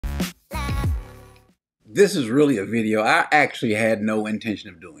This is really a video I actually had no intention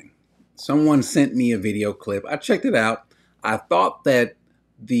of doing. Someone sent me a video clip. I checked it out. I thought that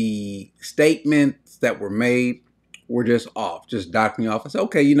the statements that were made were just off, just docking off. I said,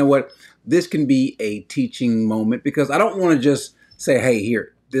 okay, you know what? This can be a teaching moment because I don't want to just say, hey,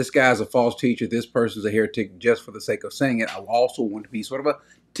 here, this guy's a false teacher, this person's a heretic just for the sake of saying it. I also want to be sort of a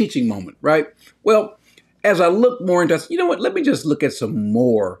teaching moment, right? Well, as I look more into, you know what? Let me just look at some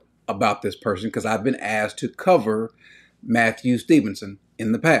more about this person because I've been asked to cover Matthew Stevenson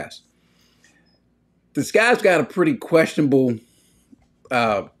in the past. This guy's got a pretty questionable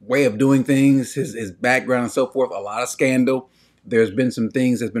way of doing things, his background and so forth, a lot of scandal. There's been some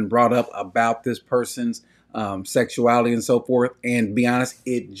things that's been brought up about this person's sexuality and so forth. And to be honest,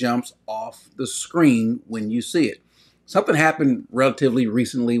 it jumps off the screen when you see it. Something happened relatively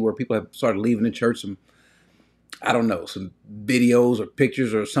recently where people have started leaving the church. I don't know, some videos or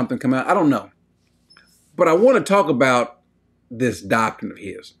pictures or something come out. I don't know. But I want to talk about this doctrine of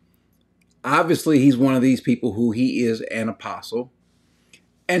his. Obviously, he's one of these people who he is an apostle,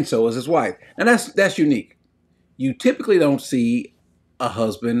 and so is his wife. And that's unique. You typically don't see a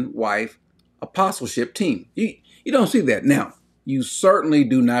husband-wife apostleship team. You don't see that. Now, you certainly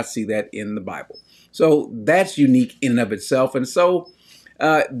do not see that in the Bible. So that's unique in and of itself. And so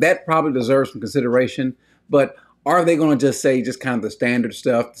that probably deserves some consideration. But are they going to just say just kind of the standard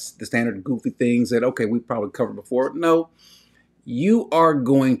stuff, the standard goofy things that, okay, we probably covered before? No, you are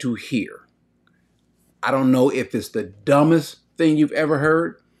going to hear. I don't know if it's the dumbest thing you've ever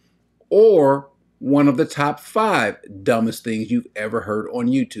heard or one of the top 5 dumbest things you've ever heard on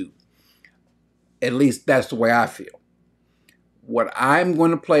YouTube. At least that's the way I feel. What I'm going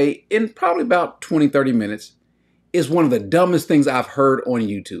to play in probably about 20, 30 minutes is one of the dumbest things I've heard on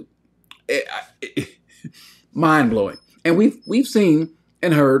YouTube. Mind-blowing. And we've seen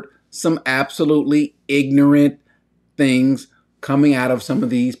and heard some absolutely ignorant things coming out of some of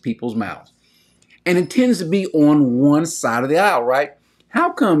these people's mouths. And it tends to be on one side of the aisle, right?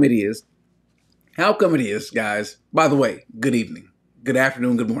 How come it is, guys? By the way, good evening, good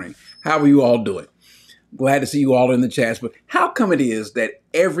afternoon, good morning. How are you all doing? Glad to see you all in the chats. But how come it is that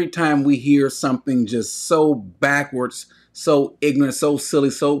every time we hear something just so backwards, so ignorant, so silly,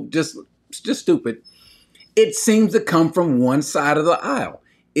 so just stupid, it seems to come from one side of the aisle.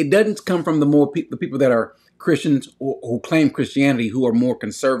 It doesn't come from the people that are Christians or who claim Christianity, who are more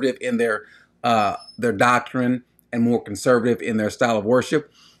conservative in their doctrine and more conservative in their style of worship.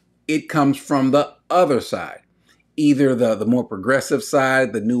 It comes from the other side, either the more progressive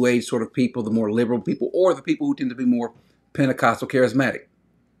side, the New Age sort of people, the more liberal people, or the people who tend to be more Pentecostal charismatic.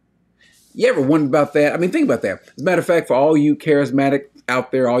 You ever wonder about that? I mean, think about that. As a matter of fact, for all you charismatic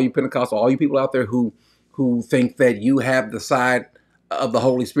out there, all you Pentecostal, all you people out there who think that you have the side of the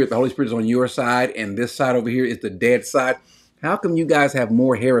Holy Spirit is on your side, and this side over here is the dead side. How come you guys have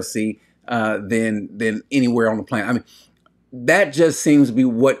more heresy than anywhere on the planet? I mean, that just seems to be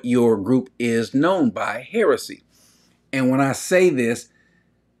what your group is known by, heresy. And when I say this,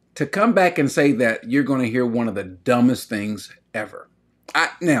 to come back and say that you're going to hear one of the dumbest things ever.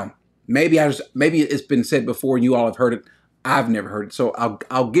 Now, maybe it's been said before and you all have heard it. I've never heard it, so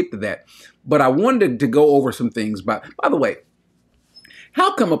I'll get to that. But I wanted to go over some things. By the way,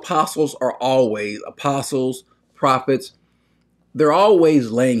 how come apostles, prophets, they're always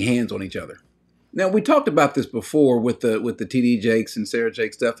laying hands on each other? Now, we talked about this before with the TD Jakes and Sarah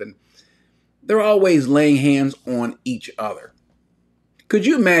Jake stuff, and they're always laying hands on each other. Could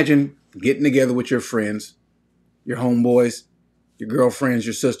you imagine getting together with your friends, your homeboys, your girlfriends,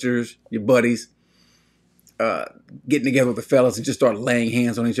 your sisters, your buddies, getting together with the fellas and just start laying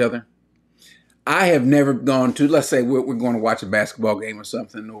hands on each other? I have never gone to, let's say we're going to watch a basketball game or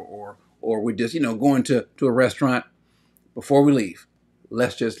something, or we're just, going to a restaurant. Before we leave,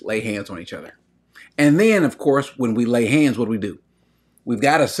 let's just lay hands on each other. And then, of course, when we lay hands, what do? We've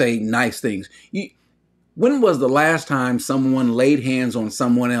got to say nice things. When was the last time someone laid hands on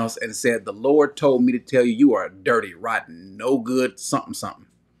someone else and said, the Lord told me to tell you, you are dirty, rotten, no good, something, something.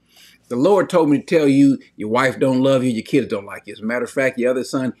 The Lord told me to tell you, your wife don't love you, your kids don't like you. As a matter of fact, your other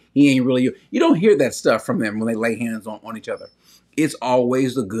son, he ain't really you. You don't hear that stuff from them when they lay hands on each other. It's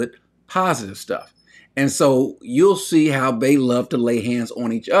always the good, positive stuff. And so you'll see how they love to lay hands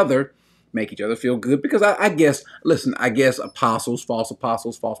on each other, make each other feel good. Because I guess apostles, false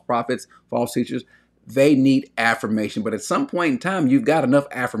prophets, false teachers, they need affirmation. But at some point in time, you've got enough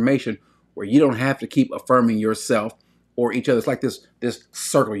affirmation where you don't have to keep affirming yourself or each other. It's like this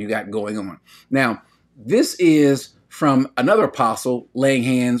circle you got going on. Now, this is from another apostle laying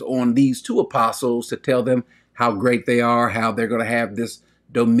hands on these 2 apostles to tell them how great they are, how they're going to have this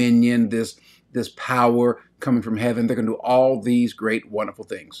dominion, this this power coming from heaven. They're going to do all these great, wonderful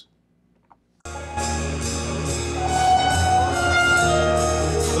things. The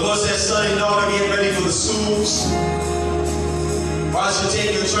Lord said, son and daughter, get ready for the schools. For I shall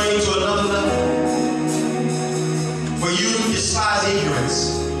take your training to another level. For you despise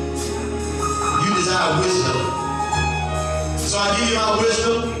ignorance. You desire wisdom. So I give you my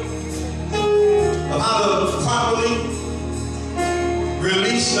wisdom of how to properly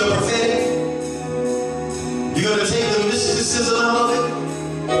release the prophetic. You're going to take the mysticism out of it.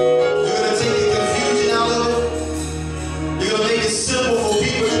 You're going to take the confusion out of it. You're going to make it simple for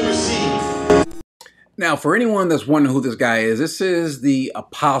people to receive. Now, for anyone that's wondering who this guy is, this is the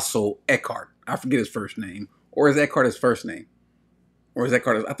Apostle Eckhart. I forget his first name. Or is Eckhart his first name? Or is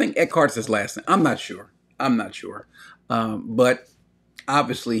Eckhart? I think Eckhart's his last name. I'm not sure. But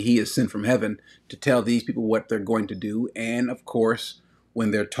obviously he is sent from heaven to tell these people what they're going to do. And of course,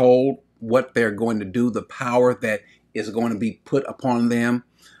 when they're told what they're going to do, the power that is going to be put upon them,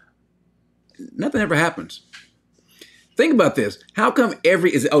 nothing ever happens. Think about this. How come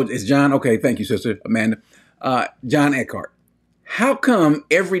it's John? Okay, thank you, Sister Amanda. John Eckhart. How come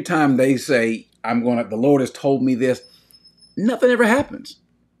every time they say, the Lord has told me this, nothing ever happens?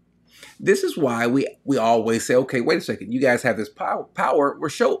 This is why we always say, okay, wait a second, you guys have this power. Well,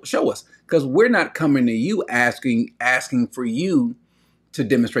 show us, because we're not coming to you asking for you to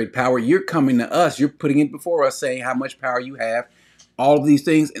demonstrate power. You're coming to us. You're putting it before us, saying how much power you have, all of these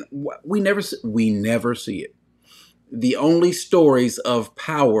things, and we never see it. The only stories of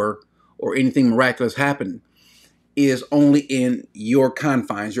power or anything miraculous happen is only in your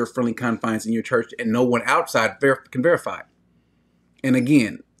confines, your friendly confines in your church, and no one outside can verify it. And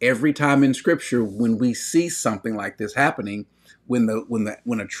again, every time in Scripture, when we see something like this happening, when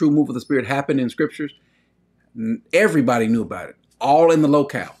a true move of the Spirit happened in Scriptures, everybody knew about it, all in the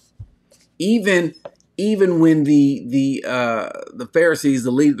locale. Even when the Pharisees,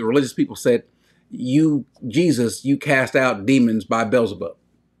 the religious people said, Jesus, you cast out demons by Beelzebub.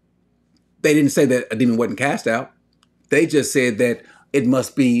 They didn't say that a demon wasn't cast out. They just said that it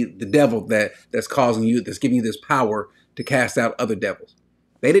must be the devil that's causing you, that's giving you this power to cast out other devils.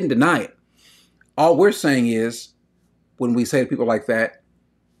 They didn't deny it. All we're saying is, when we say to people like that,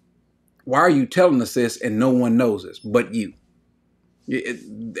 why are you telling us this and no one knows this but you?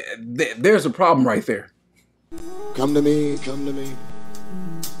 There's a problem right there. Come to me, come to me.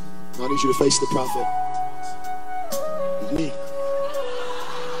 I need you to face the prophet. It's me.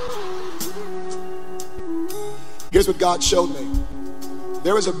 Here's what God showed me.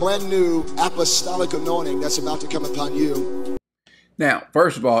 There is a brand new apostolic anointing that's about to come upon you. Now,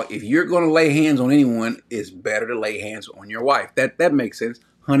 first of all, if you're going to lay hands on anyone, it's better to lay hands on your wife. That makes sense.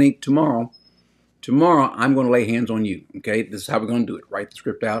 Honey, tomorrow I'm going to lay hands on you. Okay, this is how we're going to do it. Write the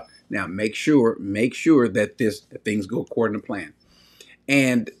script out. Now, make sure that things go according to plan.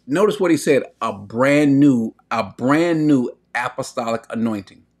 And notice what he said: a brand new apostolic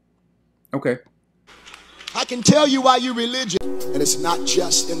anointing. Okay. I can tell you why you're religious. And it's not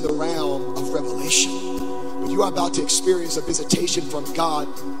just in the realm of revelation, but you are about to experience a visitation from God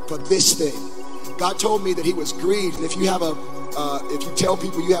for this thing. God told me that he was grieved. And if you tell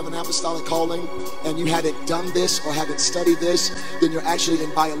people you have an apostolic calling and you haven't done this or haven't studied this, then you're actually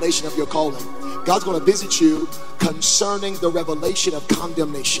in violation of your calling. God's going to visit you concerning the revelation of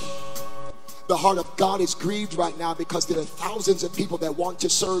condemnation. The heart of God is grieved right now because there are thousands of people that want to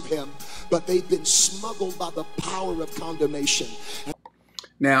serve him, but they've been smuggled by the power of condemnation.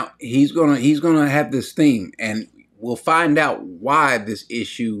 Now, he's gonna have this theme, and we'll find out why this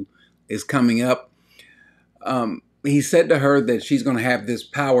issue is coming up. He said to her that she's going to have this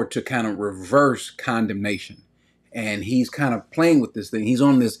power to kind of reverse condemnation. And he's kind of playing with this thing. He's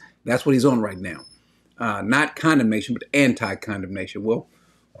on this. That's what he's on right now. Not condemnation, but anti-condemnation. Well,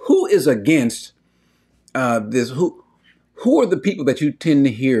 who is against this? Who are the people that you tend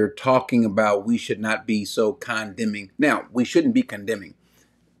to hear talking about we should not be so condemning? Now, we shouldn't be condemning.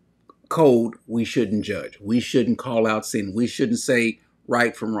 Code, we shouldn't judge. We shouldn't call out sin. We shouldn't say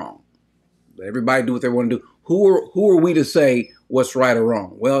right from wrong. Let everybody do what they want to do. Who are we to say what's right or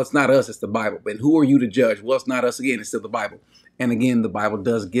wrong? Well, it's not us, it's the Bible. But who are you to judge? Well, it's not us again, it's still the Bible. And again, the Bible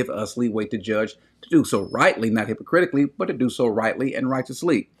does give us leeway to judge, to do so rightly, not hypocritically, but to do so rightly and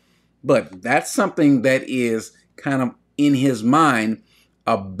righteously. But that's something that is kind of in his mind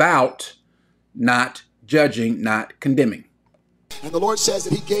about not judging, not condemning. And the Lord says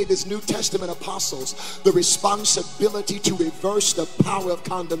that he gave his New Testament apostles the responsibility to reverse the power of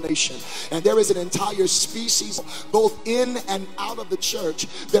condemnation. And there is an entire species, both in and out of the church,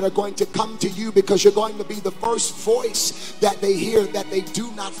 that are going to come to you because you're going to be the first voice that they hear, that they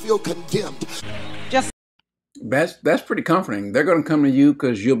do not feel condemned. That's pretty comforting. They're going to come to you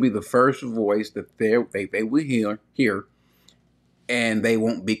because you'll be the first voice that they will hear, and they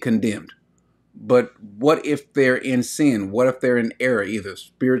won't be condemned. But what if they're in sin? What if they're in error, either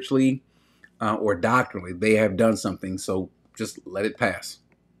spiritually or doctrinally? They have done something, so just let it pass.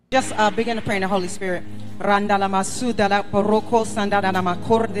 Just begin to pray in the Holy Spirit. There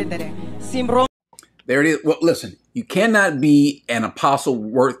it is. Well, listen, you cannot be an apostle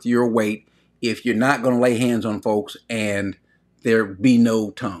worth your weight if you're not going to lay hands on folks and there be no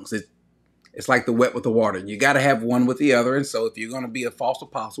tongues. It's like the wet with the water. You got to have one with the other. And so if you're going to be a false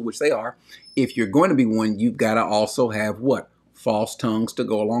apostle, which they are, if you're going to be one, you've got to also have what? False tongues to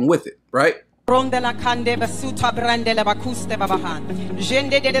go along with it, right? Rondela kande basuta brandele bakuste babahan.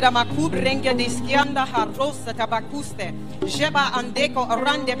 Jende de la makubrenge de skianda harrosa tabakuste. Jeba andeko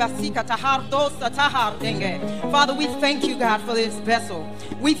arande basika tahardosa tahar denge. Father, we thank you, God, for this vessel.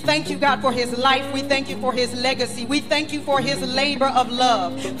 We thank you, God, for his life. We thank you for his legacy. We thank you for his labor of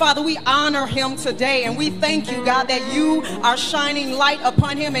love. Father, we honor him today, and we thank you, God, that you are shining light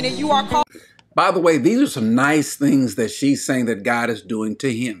upon him and that you are called. By the way, these are some nice things that she's saying that God is doing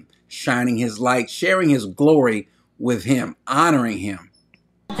to him. Shining his light, sharing his glory with him, honoring him.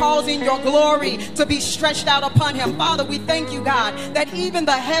 Causing your glory to be stretched out upon him. Father, we thank you, God, that even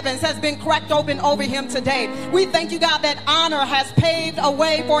the heavens has been cracked open over him today. We thank you, God, that honor has paved a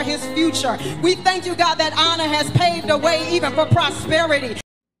way for his future. We thank you, God, that honor has paved a way even for prosperity.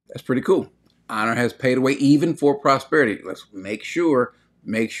 That's pretty cool. Honor has paved a way even for prosperity. Let's make sure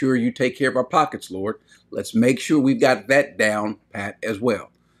you take care of our pockets, Lord. Let's make sure we've got that down pat as well.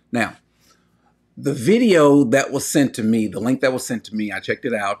 Now, the video that was sent to me, the link that was sent to me, I checked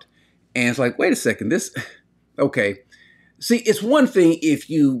it out, and it's like, wait a second, this, okay. See, it's one thing if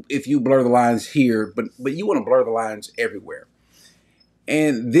you blur the lines here, but you want to blur the lines everywhere.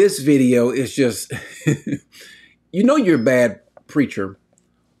 And this video is just, you know you're a bad preacher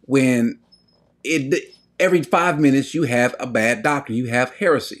when every 5 minutes you have a bad doctrine, you have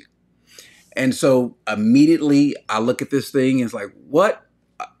heresy. And so immediately I look at this thing and it's like, what?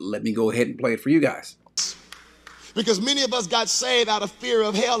 Let me go ahead and play it for you guys. Because many of us got saved out of fear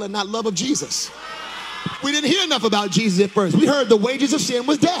of hell and not love of Jesus. We didn't hear enough about Jesus at first. We heard the wages of sin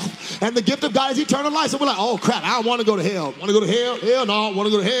was death, and the gift of God is eternal life. So we're like, oh crap, I don't want to go to hell. Want to go to hell? Hell no. Want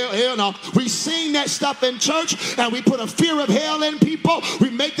to go to hell? Hell no. We sing that stuff in church, and we put a fear of hell in people.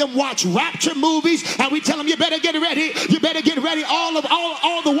 We make them watch rapture movies, and we tell them, you better get ready. You better get ready. All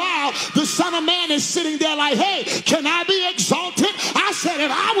the while, the Son of Man is sitting there like, hey, can I be exalted? I said,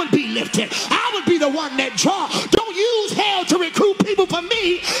 if I would be lifted, I would be the one that draw. Don't use hell to recruit people for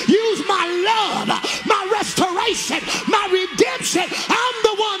me. Use my love, my restoration, my redemption. I'm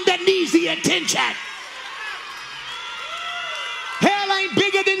the one that needs the attention. Hell ain't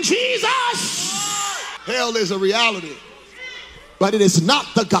bigger than Jesus. Hell is a reality, but it is not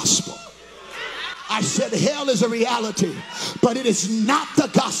the gospel. I said hell is a reality, but it is not the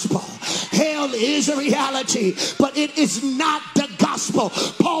gospel. Hell is a reality, but it is not the gospel.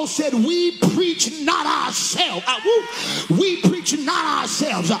 Paul said we preach not ourselves. We preach not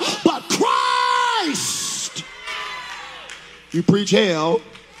ourselves, but Christ. You preach hell,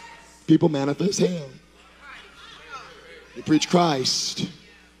 people manifest hell. You preach Christ,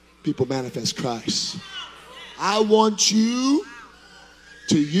 people manifest Christ. I want you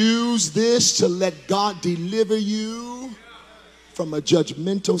to use this to let God deliver you from a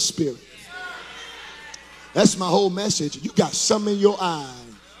judgmental spirit. That's my whole message. You got some in your eye.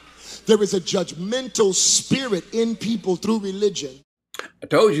 There is a judgmental spirit in people through religion. I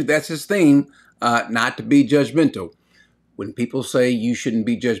told you that's his theme, not to be judgmental. When people say you shouldn't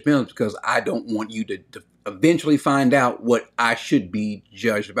be judgmental, it's because I don't want you to eventually find out what I should be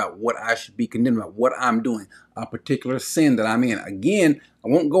judged about, what I should be condemned about, what I'm doing, a particular sin that I'm in. Again, I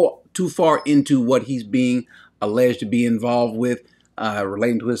won't go too far into what he's being alleged to be involved with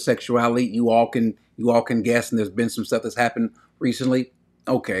relating to his sexuality. You all can guess, and there's been some stuff that's happened recently.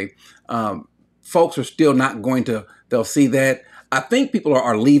 Okay. Folks are still not going to, they'll see that. I think people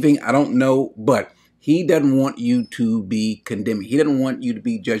are leaving. I don't know, but he doesn't want you to be condemning. He doesn't want you to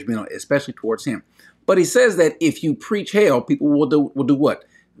be judgmental, especially towards him. But he says that if you preach hell, people will do what?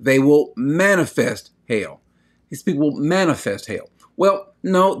 They will manifest hell. These people will manifest hell. Well,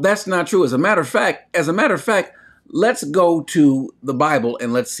 no, that's not true. As a matter of fact, let's go to the Bible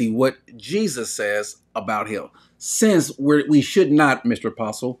and let's see what Jesus says about hell. since we should not, Mr.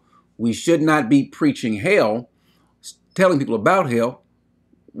 Apostle, we should not be preaching hell, telling people about hell.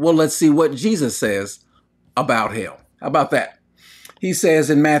 Well, let's see what Jesus says about hell. How about that? He says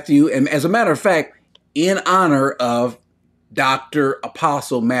in Matthew, and as a matter of fact, in honor of Dr.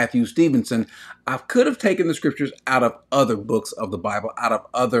 Apostle Matthew Stevenson, I could have taken the scriptures out of other books of the Bible, out of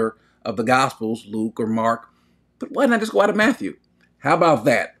other of the Gospels, Luke or Mark, but why not just go out of Matthew? How about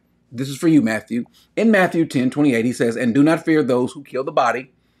that? This is for you, Matthew. In Matthew 10:28, he says, "And do not fear those who kill the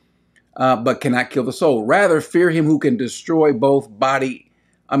body, but cannot kill the soul. Rather, fear him who can destroy both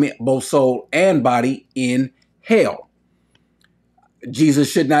soul and body in hell."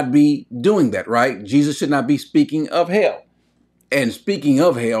 Jesus should not be doing that, right? Jesus should not be speaking of hell. And speaking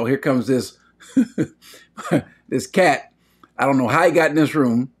of hell, here comes this this cat. I don't know how he got in this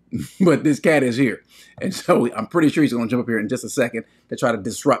room, but this cat is here. And so I'm pretty sure he's going to jump up here in just a second to try to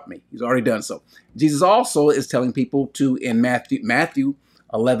disrupt me. He's already done so. Jesus also is telling people to, in Matthew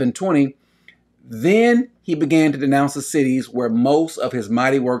 11:20, then he began to denounce the cities where most of his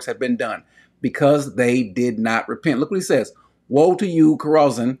mighty works had been done because they did not repent. Look what he says. "Woe to you,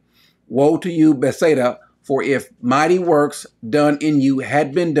 Chorazin! Woe to you, Bethsaida! For if mighty works done in you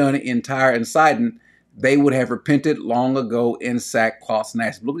had been done in Tyre and Sidon, they would have repented long ago in sackcloth and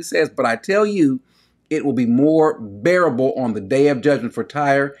ashes." Look what he says. "But I tell you, it will be more bearable on the day of judgment for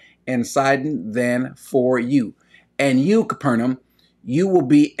Tyre and Sidon than for you. And you, Capernaum, you will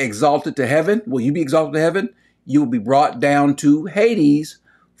be exalted to heaven." Will you be exalted to heaven? "You will be brought down to Hades.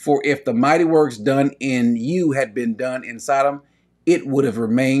 For if the mighty works done in you had been done in Sodom, it would have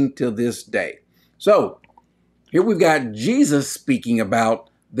remained till this day." So here we've got Jesus speaking about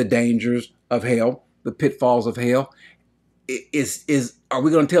the dangers of hell, the pitfalls of hell. Are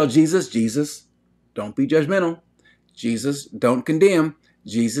we going to tell Jesus, "Jesus, don't be judgmental. Jesus, don't condemn.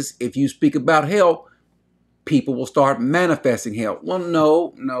 Jesus, if you speak about hell, people will start manifesting hell"? Well,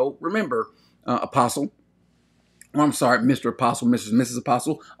 no. Remember, Apostle. Oh, I'm sorry, Mr. Apostle, Mrs.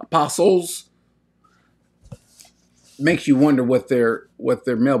 Apostle. Apostles makes you wonder what their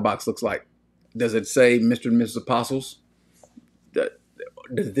mailbox looks like. Does it say Mr. and Mrs. Apostles?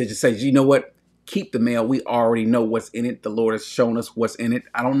 Does it just say, you know what? Keep the mail. We already know what's in it. The Lord has shown us what's in it.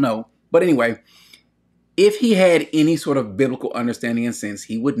 I don't know. But anyway, if he had any sort of biblical understanding and sense,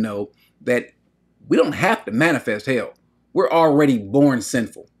 he would know that we don't have to manifest hell. We're already born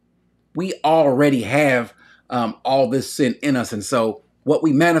sinful. We already have all this sin in us. And so what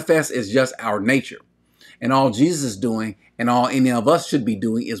we manifest is just our nature. And all Jesus is doing and all any of us should be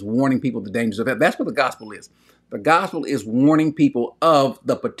doing is warning people the dangers of hell. That's what the gospel is. The gospel is warning people of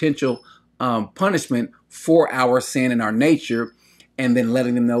the potential punishment for our sin and our nature, and then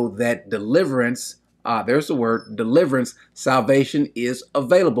letting them know that deliverance, there's the word, deliverance, salvation is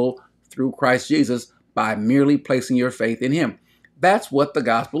available through Christ Jesus by merely placing your faith in him. That's what the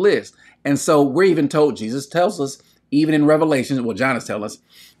gospel is. And so we're even told, Jesus tells us, even in Revelation, well, John is telling us,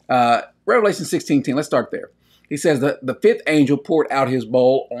 Revelation 16:10, let's start there. He says that the fifth angel poured out his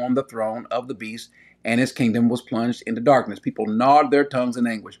bowl on the throne of the beast, and his kingdom was plunged into darkness. People gnawed their tongues in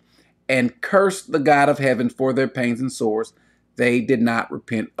anguish and cursed the God of heaven for their pains and sores. They did not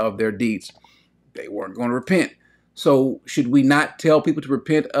repent of their deeds. They weren't going to repent. So should we not tell people to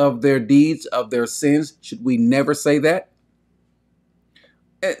repent of their deeds, of their sins? Should we never say that?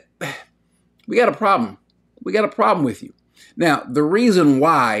 We got a problem. We got a problem with you. Now, the reason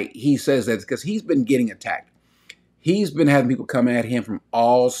why he says that is because he's been getting attacked. He's been having people come at him from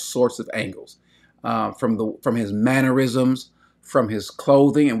all sorts of angles, from his mannerisms, from his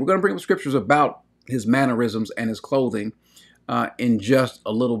clothing. And we're going to bring up scriptures about his mannerisms and his clothing in just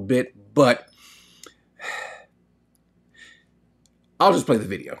a little bit. But I'll just play the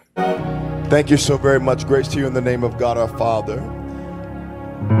video. Thank you so very much. Grace to you in the name of God our Father.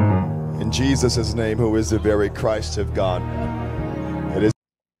 In Jesus' name, who is the very Christ of God. It is.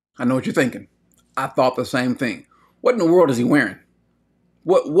 I know what you're thinking. I thought the same thing. What in the world is he wearing?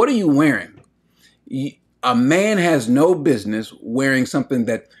 What are you wearing? A man has no business wearing something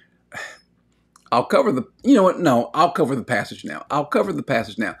that... I'll cover the... You know what? No, I'll cover the passage now. I'll cover the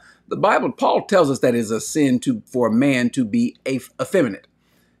passage now. The Bible, Paul tells us that it's a sin for a man to be effeminate.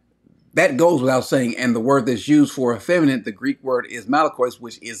 That goes without saying. And the word that's used for effeminate, the Greek word is malakos,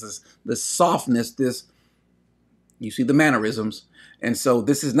 which is the softness, you see the mannerisms. And so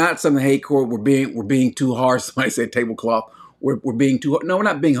this is not something, hey, Corey, we're being too harsh. Somebody said tablecloth. We're being too, no, we're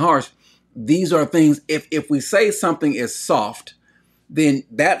not being harsh. These are things, if we say something is soft, then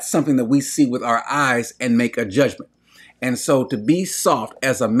that's something that we see with our eyes and make a judgment. And so to be soft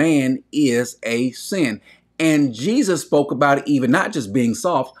as a man is a sin. And Jesus spoke about it, even not just being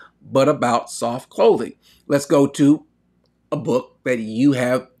soft, but about soft clothing. Let's go to a book that you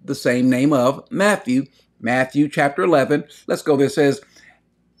have the same name of, Matthew chapter 11. Let's go there. It says,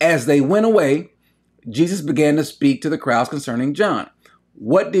 as they went away, Jesus began to speak to the crowds concerning John.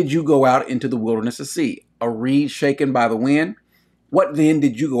 What did you go out into the wilderness to see? A reed shaken by the wind? What then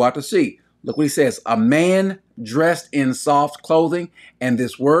did you go out to see? Look what he says, a man dressed in soft clothing. And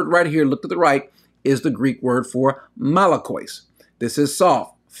this word right here, look to the right, is the Greek word for malakos. This is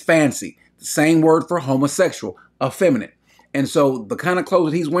soft, fancy, the same word for homosexual, effeminate. And so the kind of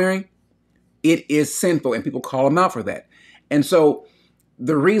clothes that he's wearing, it is sinful, and people call him out for that. And so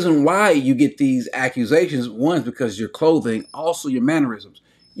the reason why you get these accusations, one is because your clothing, also your mannerisms.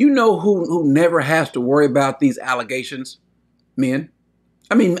 You know who never has to worry about these allegations? Men.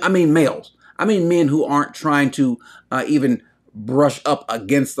 I mean males. I mean men who aren't trying to even brush up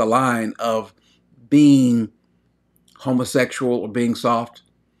against the line of being homosexual or being soft.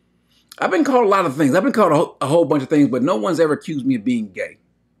 I've been called a lot of things. I've been called a whole bunch of things, but no one's ever accused me of being gay.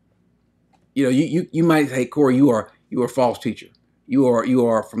 You know, you might say, Corey, you are a false teacher. You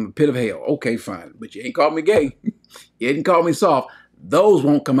are from the pit of hell. Okay, fine. But you ain't called me gay. You didn't call me soft. Those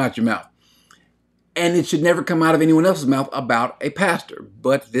won't come out your mouth. And it should never come out of anyone else's mouth about a pastor.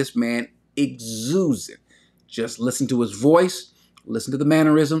 But this man exudes it. Just listen to his voice. Listen to the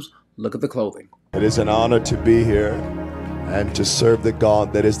mannerisms. Look at the clothing. It is an honor to be here and to serve the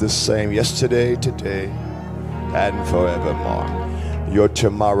God that is the same yesterday, today, and forevermore. Your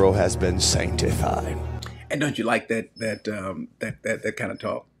tomorrow has been sanctified. And don't you like that kind of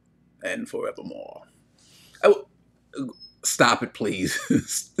talk? And forevermore. Oh, stop it, please.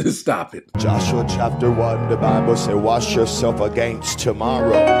 Stop it. Joshua chapter 1, the Bible says, wash yourself against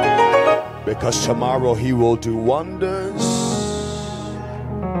tomorrow, because tomorrow he will do wonders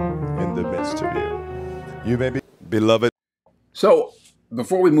in the midst of you. You may be beloved. So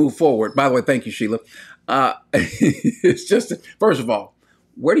before we move forward, by the way, thank you, Sheila. It's just, first of all,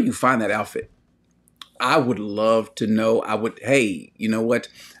 where do you find that outfit? I would love to know. Hey, you know what?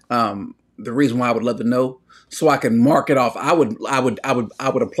 The reason why I would love to know, so I can mark it off. I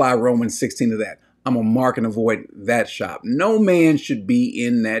would apply Romans 16 to that. I'm gonna mark and avoid that shop. No man should be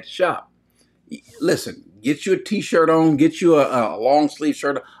in that shop. Listen, get you a t-shirt on, get you a long sleeve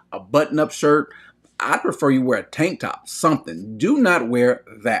shirt, a button-up shirt. I prefer you wear a tank top, something. Do not wear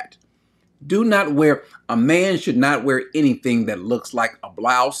that. Do not wear, a man should not wear anything that looks like a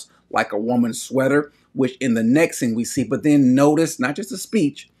blouse, like a woman's sweater, which in the next thing we see, but then notice, not just the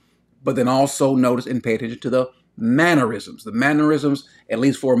speech, but then also notice and pay attention to the mannerisms. The mannerisms, at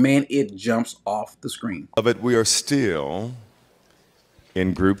least for a man, it jumps off the screen. Beloved, we are still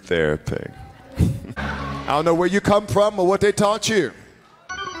in group therapy. I don't know where you come from or what they taught you,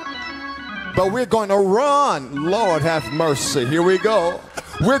 but we're going to run. Lord have mercy. Here we go.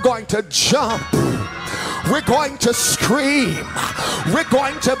 We're going to jump. We're going to scream. We're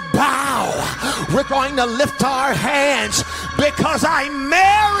going to bow. We're going to lift our hands because I'm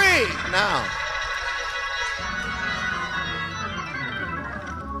married now.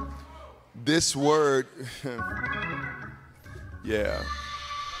 This word, yeah.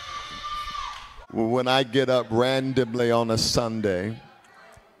 When I get up randomly on a Sunday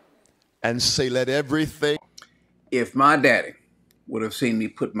and say, let everything. If my daddy would have seen me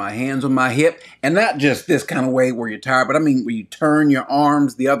put my hands on my hip, and not just this kind of way where you're tired, but I mean where you turn your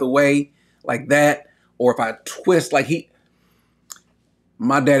arms the other way like that, or if I twist like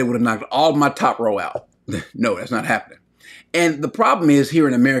my daddy would have knocked all my top row out. No, that's not happening. And the problem is here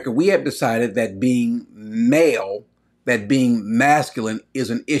in America, we have decided that being male, that being masculine is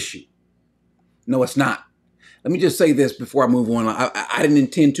an issue. No, it's not. Let me just say this before I move on. I didn't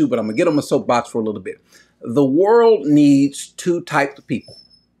intend to, but I'm going to get on my soapbox for a little bit. The world needs two types of people.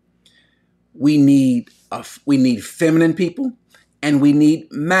 We need feminine people and we need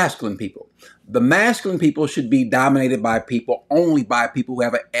masculine people. The masculine people should be dominated by only by people who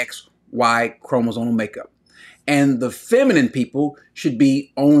have an XY chromosomal makeup. And the feminine people should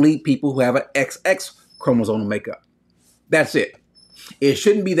be only people who have an XX chromosomal makeup. That's it. It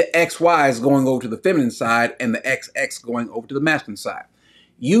shouldn't be the XYs going over to the feminine side and the XX going over to the masculine side.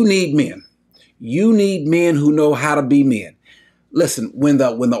 You need men. You need men who know how to be men. Listen, when the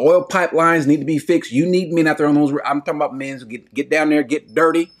oil pipelines need to be fixed, you need men out there on those. I'm talking about men who get down there, get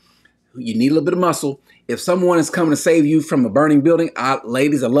dirty. You need a little bit of muscle. If someone is coming to save you from a burning building,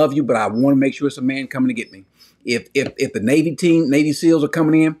 ladies, I love you, but I want to make sure it's a man coming to get me. If the Navy SEALs are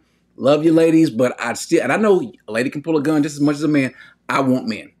coming in, love you ladies, but and I know a lady can pull a gun just as much as a man. I want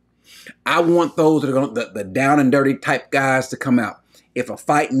men. I want those that are the down and dirty type guys to come out. If a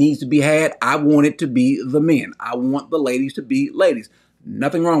fight needs to be had, I want it to be the men. I want the ladies to be ladies.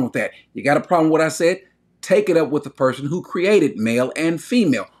 Nothing wrong with that. You got a problem with what I said? take it up with the person who created male and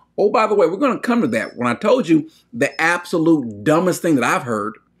female. Oh, by the way, we're going to come to that. When I told you the absolute dumbest thing that I've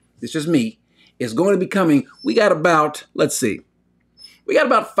heard, it's just me, is going to be coming. We got about, let's see, we got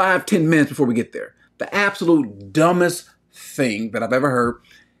about 5-10 minutes before we get there. The absolute dumbest thing that I've ever heard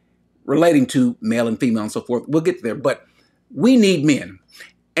relating to male and female and so forth. We'll get there, but we need men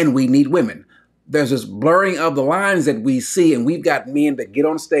and we need women. There's this blurring of the lines that we see, and we've got men that get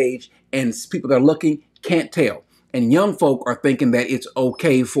on stage and people that are looking can't tell. And young folk are thinking that it's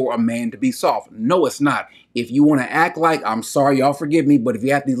okay for a man to be soft. No, it's not. If you want to act like, I'm sorry, y'all forgive me, but if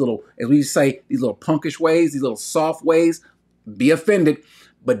you have these little, as we say, these little punkish ways, these little soft ways, be offended,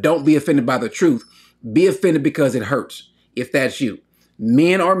 but don't be offended by the truth. Be offended because it hurts, if that's you.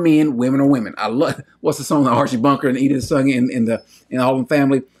 Men are men, women are women. I love, what's the song that Archie Bunker and Edith sung in All in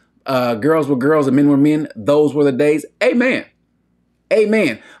Family? Girls were girls and men were men. Those were the days. Amen.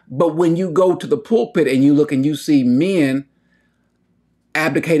 Amen. But when you go to the pulpit and you look and you see men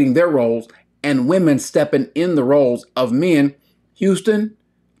abdicating their roles and women stepping in the roles of men, Houston,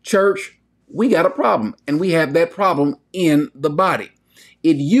 church, we got a problem. And we have that problem in the body.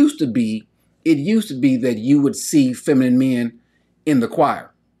 It used to be that you would see feminine men in the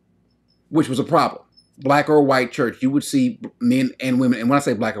choir, which was a problem. Black or white church, you would see men and women. And when I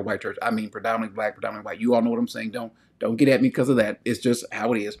say black or white church, I mean predominantly black, predominantly white. You all know what I'm saying. Don't get at me because of that. It's just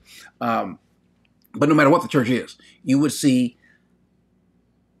how it is. But no matter what the church is, you would see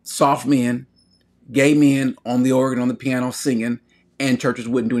soft men, gay men on the organ, on the piano singing, and churches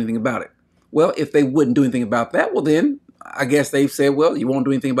wouldn't do anything about it. Well, if they wouldn't do anything about that, well then, I guess they've said, well, you won't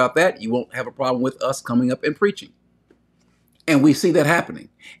do anything about that. You won't have a problem with us coming up and preaching. And we see that happening.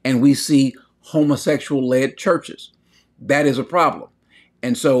 And we see homosexual-led churches. That is a problem.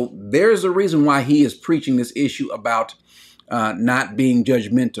 And so there's a reason why he is preaching this issue about not being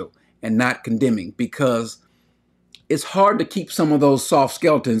judgmental and not condemning, because it's hard to keep some of those soft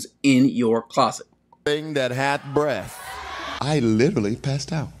skeletons in your closet. Thing that had breath. I literally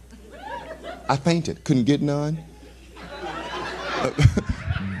passed out. I fainted, couldn't get none.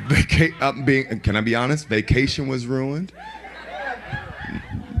 Can I be honest? Vacation was ruined.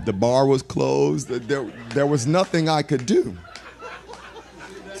 The bar was closed. There was nothing I could do.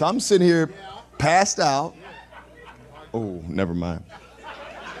 So I'm sitting here passed out. Oh, never mind.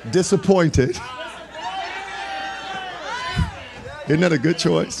 Disappointed. Isn't that a good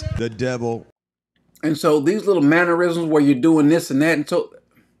choice? The devil. And so these little mannerisms where you're doing this and that, and so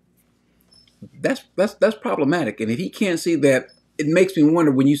that's problematic. And if he can't see that, it makes me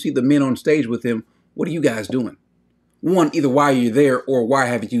wonder, when you see the men on stage with him, what are you guys doing? One, either why you're there, or why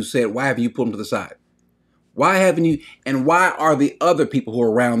haven't you pulled them to the side? Why haven't you, and why are the other people who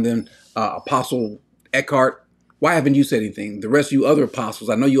are around them, Apostle Eckhart, why haven't you said anything? The rest of you other apostles,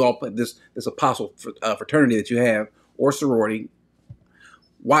 I know you all put this apostle fraternity that you have, or sorority,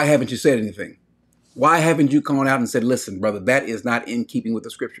 why haven't you said anything? Why haven't you gone out and said, listen, brother, that is not in keeping with the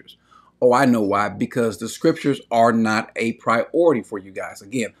scriptures? Oh, I know why. Because the scriptures are not a priority for you guys.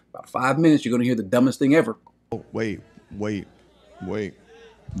 Again, about 5 minutes, you're going to hear the dumbest thing ever. Oh, wait.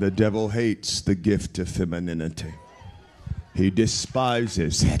 The devil hates the gift of femininity. He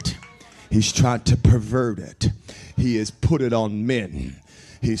despises it. He's tried to pervert it. He has put it on men.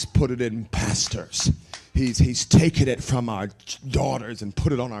 He's put it in pastors. He's taken it from our daughters and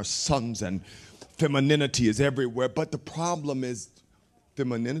put it on our sons, and femininity is everywhere. But the problem is,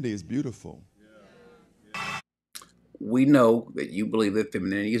 femininity is beautiful. We know that you believe that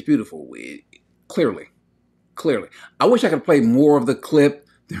femininity is beautiful. Clearly. I wish I could play more of the clip.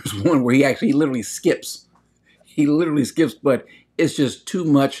 There's one where he literally skips. He literally skips, but it's just too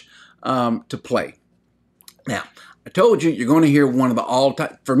much to play. Now, I told you, you're going to hear one of the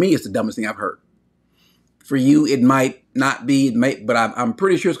all-time, for me, it's the dumbest thing I've heard. For you, it might not be, but I'm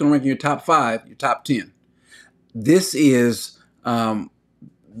pretty sure it's going to rank in your top 5, your top 10. This is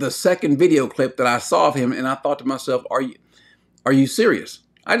the second video clip that I saw of him, and I thought to myself, are you serious?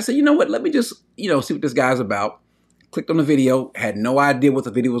 I just said, you know what, let me just, see what this guy's about. Clicked on the video, had no idea what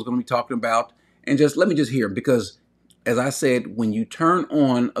the video was going to be talking about, and let me just hear him, because as I said, when you turn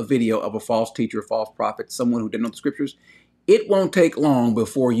on a video of a false teacher, a false prophet, someone who didn't know the scriptures, it won't take long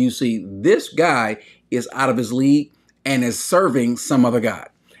before you see this guy is out of his league and is serving some other God,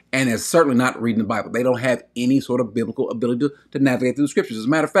 and is certainly not reading the Bible. They don't have any sort of biblical ability to navigate through the scriptures. As a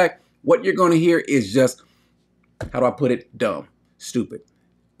matter of fact, what you're going to hear is just, how do I put it? Dumb, stupid,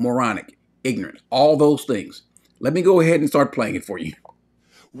 moronic, ignorant, all those things. Let me go ahead and start playing it for you.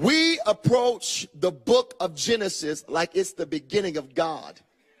 We approach the book of Genesis like it's the beginning of God.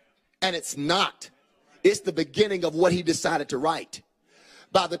 And it's not. It's the beginning of what he decided to write.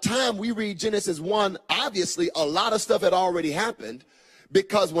 By the time we read Genesis 1, obviously a lot of stuff had already happened,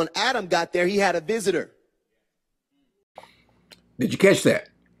 because when Adam got there, he had a visitor. Did you catch that?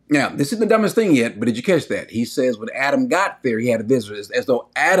 Now, this isn't the dumbest thing yet, but did you catch that? He says when Adam got there, he had a visitor. It's as though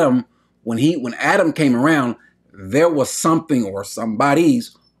Adam, when Adam came around, there was something or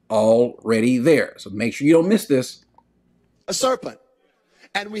somebody's already there. So make sure you don't miss this. A serpent.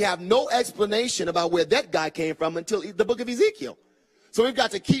 And we have no explanation about where that guy came from until the book of Ezekiel. So we've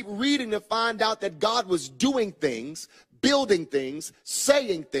got to keep reading to find out that God was doing things, building things,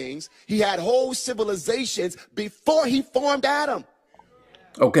 saying things. He had whole civilizations before he formed Adam.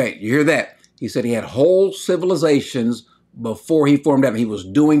 Okay, you hear that? He said he had whole civilizations before he formed Adam. He was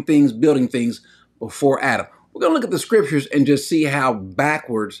doing things, building things before Adam. We're going to look at the scriptures and just see how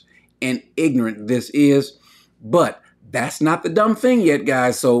backwards and ignorant this is. But that's not the dumb thing yet,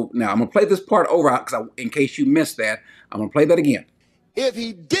 guys. So now I'm going to play this part over because in case you missed that, I'm going to play that again. If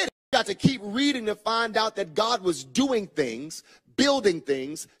he did, we got to keep reading to find out that God was doing things, building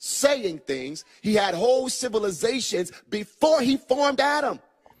things, saying things. He had whole civilizations before he formed Adam.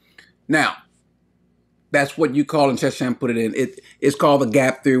 Now, that's what you call, and Chesham put it in, it's called the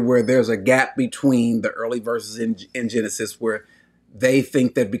gap theory, where there's a gap between the early verses in Genesis where they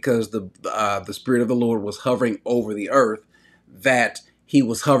think that because the Spirit of the Lord was hovering over the earth, that he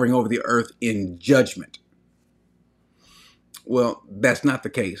was hovering over the earth in judgment. Well, that's not the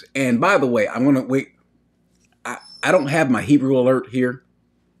case. And by the way, I'm going to wait. I don't have my Hebrew alert here.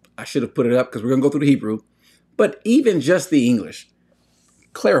 I should have put it up because we're going to go through the Hebrew. But even just the English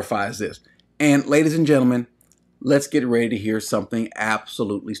clarifies this. And ladies and gentlemen, let's get ready to hear something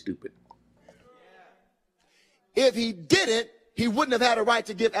absolutely stupid. If he didn't, he wouldn't have had a right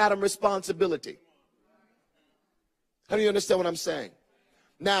to give Adam responsibility. How do you understand what I'm saying?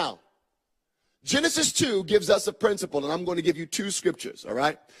 Now, Genesis 2 gives us a principle, and I'm going to give you two scriptures, all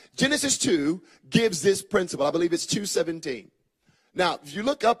right? Genesis 2 gives this principle. I believe it's 2:17. Now, if you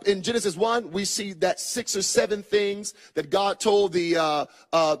look up in Genesis 1, we see that 6 or 7 things that God told the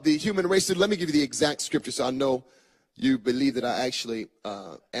human race to do. Let me give you the exact scripture so I know you believe that I actually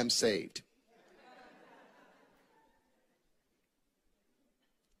am saved.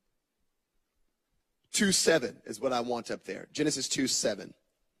 Two 7 is what I want up there. Genesis 2:7.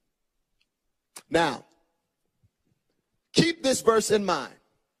 Now, keep this verse in mind.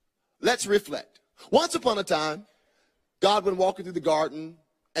 Let's reflect. Once upon a time, God went walking through the garden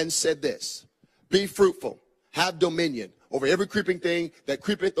and said this: be fruitful, have dominion over every creeping thing that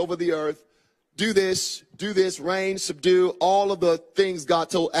creepeth over the earth. Do this, reign, subdue, all of the things God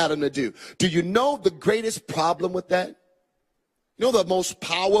told Adam to do. Do you know the greatest problem with that? You know the most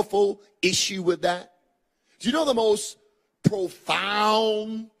powerful issue with that? Do you know the most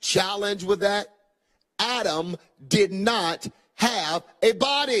profound challenge with that? Adam did not have a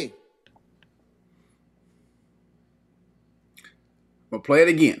body. I'm going to play it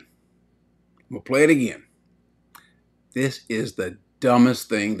again. I'm going to play it again. This is the dumbest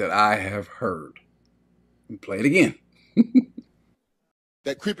thing that I have heard. Play it again.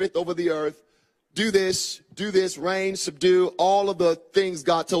 That creepeth over the earth. Do this, reign, subdue, all of the things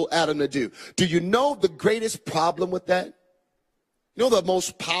God told Adam to do. Do you know the greatest problem with that? You know the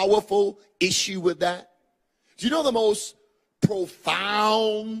most powerful issue with that? Do you know the most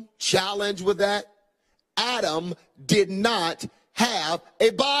profound challenge with that? Adam did not have a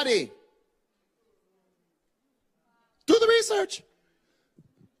body. Do the research.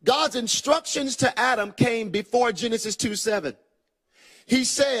 God's instructions to Adam came before Genesis 2:7. He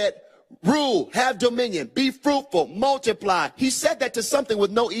said, rule, have dominion, be fruitful, multiply. He said that to something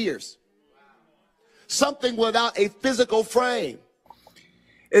with no ears. Something without a physical frame.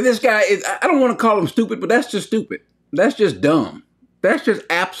 And this guy is, I don't want to call him stupid, but that's just stupid. That's just dumb. That's just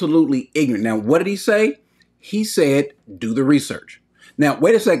absolutely ignorant. Now, what did he say? He said, do the research. Now,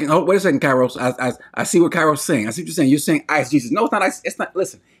 wait a second. Oh, wait a second, Kairos. I see what Kairos is saying. I see what you're saying. You're saying eisegesis. No, it's not. It's not.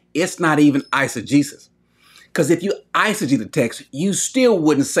 Listen, it's not even eisegesis. Because if you eisegete the text, you still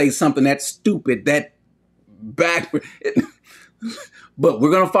wouldn't say something that stupid, that backward. But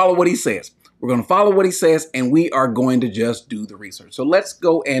we're going to follow what he says. We're going to follow what he says, and we are going to just do the research. So let's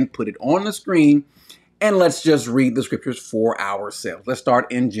go and put it on the screen, and let's just read the scriptures for ourselves. Let's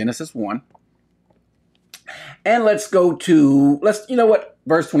start in Genesis 1. And let's go to, you know what?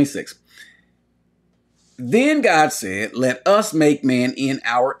 Verse 26. Then God said, let us make man in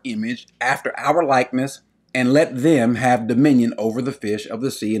our image, after our likeness, and let them have dominion over the fish of the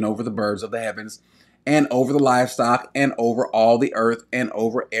sea, and over the birds of the heavens, and over the livestock, and over all the earth, and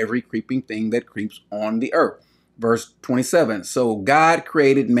over every creeping thing that creeps on the earth. Verse 27. So God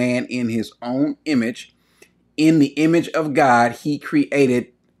created man in his own image. in the image of God, he created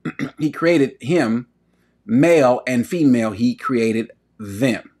he created him, male and female, he created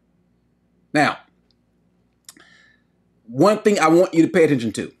them. Now, one thing I want you to pay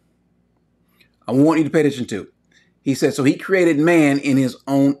attention to. He said, so he created man in his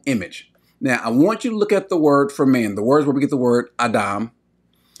own image. Now, I want you to look at the word for man. The word is where we get the word Adam.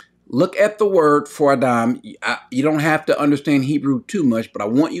 Look at the word for Adam. You don't have to understand Hebrew too much, but I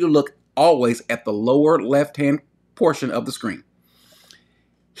want you to look always at the lower left-hand portion of the screen.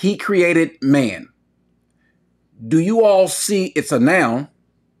 He created man. Do you all see it's a noun?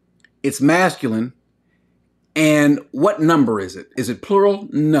 It's masculine. And what number is it? Is it plural?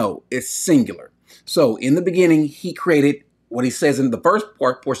 No, it's singular. So in the beginning, he created, what he says in the first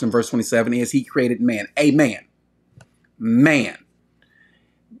portion of verse 27 is he created man, a man. Man.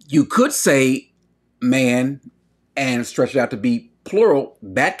 You could say man and stretch it out to be plural.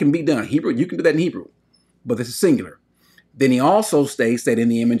 That can be done. Hebrew, you can do that in Hebrew, but this is singular. Then he also states that in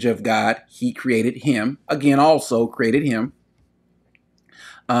the image of God, he created him. Again, also created him.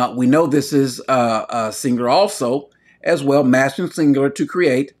 We know this is singular also as well, masculine singular to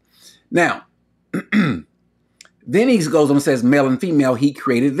create. Now, then he goes on and says male and female, he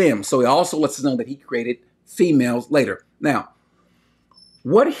created them. So he also lets us know that he created females later. Now,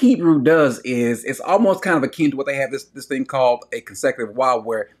 what Hebrew does is it's almost kind of akin to what they have this thing called a consecutive while,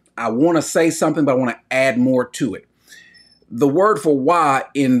 where I want to say something, but I want to add more to it. The word for why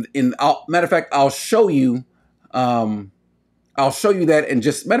matter of fact, I'll show you that in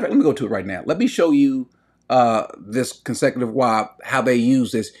just, matter of fact, let me go to it right now. Let me show you this consecutive why, how they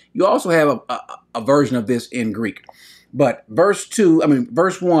use this. You also have a version of this in Greek. But verse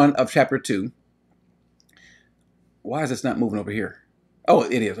 1 of chapter 2. Why is this not moving over here? Oh,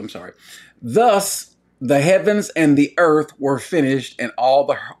 it is. I'm sorry. Thus, the heavens and the earth were finished, and all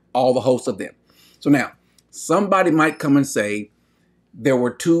the hosts of them. So now, somebody might come and say there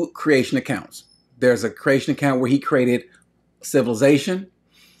were two creation accounts. There's a creation account where he created civilization.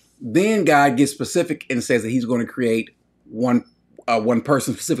 Then God gets specific and says that he's going to create one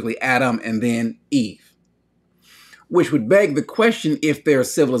person, specifically Adam, and then Eve. Which would beg the question, if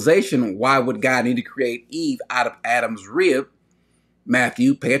there's civilization, why would God need to create Eve out of Adam's rib?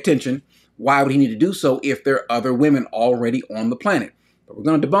 Matthew, pay attention. Why would he need to do so if there are other women already on the planet? But we're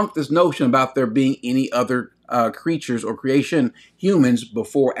going to debunk this notion about there being any other creatures or creation, humans,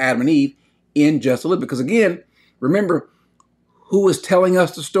 before Adam and Eve in just a little bit. Because again, remember, who is telling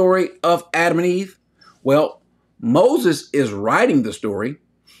us the story of Adam and Eve? Well, Moses is writing the story,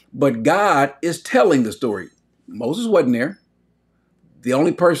 but God is telling the story. Moses wasn't there. The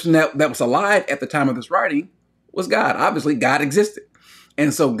only person that was alive at the time of this writing was God. Obviously, God existed.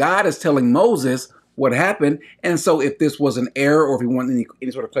 And so God is telling Moses what happened. And so if this was an error or if he wanted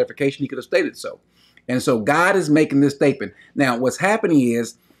any sort of clarification, he could have stated so. And so God is making this statement. Now, what's happening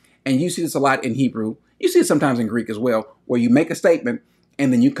is, and you see this a lot in Hebrew, you see it sometimes in Greek as well, where you make a statement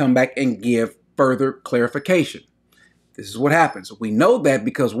and then you come back and give further clarification. This is what happens. We know that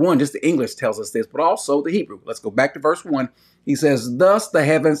because, one, just the English tells us this, but also the Hebrew. Let's go back to verse 1. He says, thus the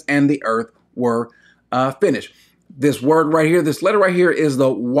heavens and the earth were finished. This word right here, this letter right here is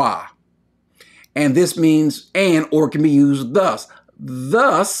the wa. And this means and, or it can be used thus.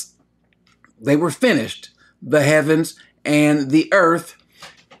 Thus, they were finished, the heavens and the earth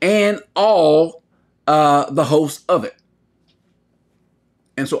and all the hosts of it.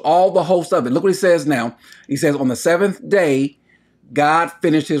 And so all the hosts of it. Look what he says now. He says, on the seventh day, God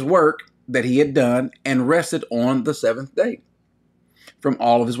finished his work that he had done and rested on the seventh day from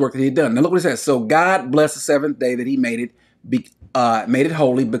all of his work that he had done. Now look what it says. So God blessed the seventh day that he made it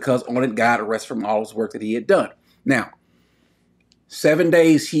holy, because on it God rested from all his work that he had done. Now, 7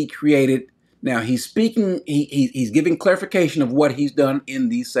 days he created. Now he's speaking, he's giving clarification of what he's done in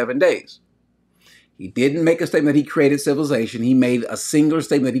these 7 days. He didn't make a statement that he created civilization. He made a singular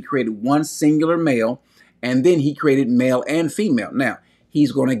statement that he created one singular male, and then he created male and female. Now,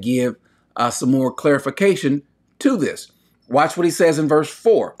 he's going to give some more clarification to this. Watch what he says in verse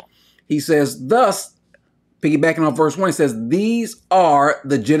 4. He says, thus, piggybacking off verse 1, he says, these are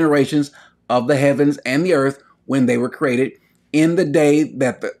the generations of the heavens and the earth when they were created in the day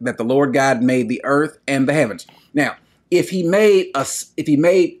that the Lord God made the earth and the heavens. Now, if he made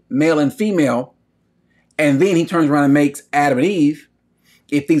male and female, and then he turns around and makes Adam and Eve,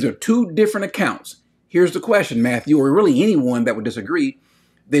 if these are two different accounts, here's the question, Matthew, or really anyone that would disagree,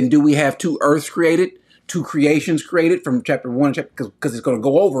 then do we have two earths created, two creations created from chapter 1, because it's going to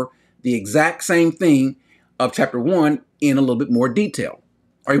go over the exact same thing of chapter 1 in a little bit more detail.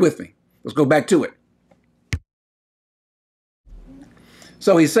 Are you with me? Let's go back to it.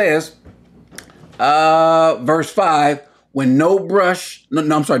 So he says, Verse 5, when no bush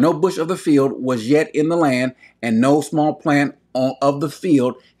of the field was yet in the land, and no small plant of the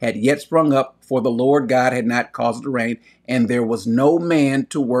field had yet sprung up, for the Lord God had not caused it to rain, and there was no man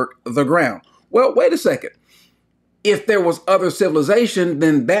to work the ground. Well, wait a second. If there was other civilization,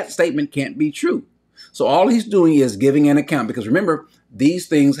 then that statement can't be true. So all he's doing is giving an account, because remember, these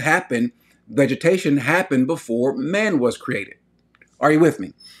things happen, vegetation happened before man was created. Are you with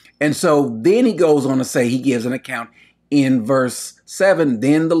me? And so then he goes on to say, he gives an account in verse 7,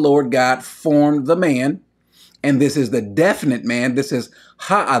 then the Lord God formed the man, and this is the definite man. This is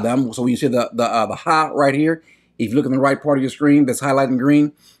Ha-Adam. So when you see the Ha right here, if you look in the right part of your screen that's highlighted in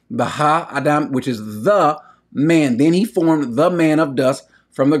green, the Ha-Adam, which is the man. Then he formed the man of dust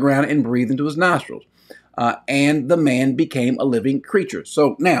from the ground and breathed into his nostrils. And the man became a living creature.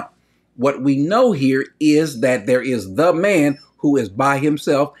 So now, what we know here is that there is the man who is by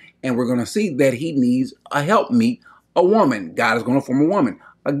himself, and we're going to see that he needs a helpmeet, a woman. God is going to form a woman.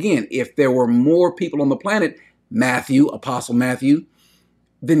 Again, if there were more people on the planet, Apostle Matthew,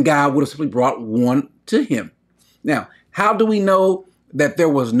 then God would have simply brought one to him. Now, how do we know that there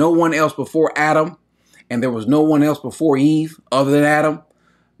was no one else before Adam and there was no one else before Eve other than Adam?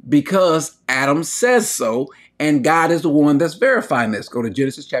 Because Adam says so, and God is the one that's verifying this. Go to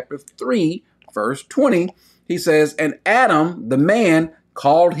Genesis chapter 3, verse 20. He says, and Adam, the man,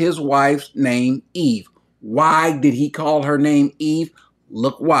 called his wife's name Eve. Why did he call her name Eve?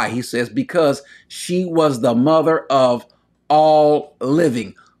 Look why. He says, because she was the mother of all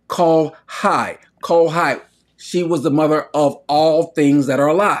living. Kol Hai. She was the mother of all things that are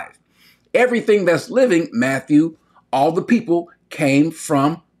alive. Everything that's living, Matthew, all the people came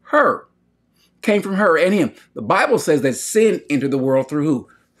from her. Came from her and him. The Bible says that sin entered the world through who?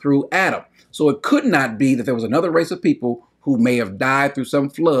 Through Adam. So it could not be that there was another race of people who may have died through some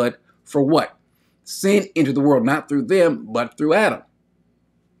flood for what? Sin entered the world, not through them, but through Adam.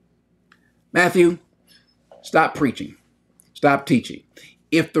 Matthew, stop preaching. Stop teaching.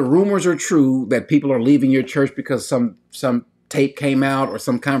 If the rumors are true that people are leaving your church because some tape came out or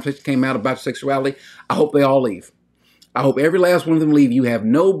some conversation came out about sexuality, I hope they all leave. I hope every last one of them leave. You have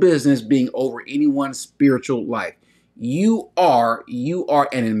no business being over anyone's spiritual life. You are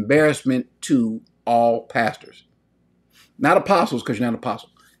an embarrassment to all pastors. Not apostles, because you're not an apostle.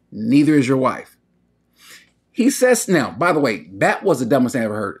 Neither is your wife. He says, now, by the way, that was the dumbest thing I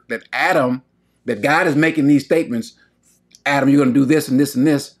ever heard. That God is making these statements. Adam, you're going to do this and this and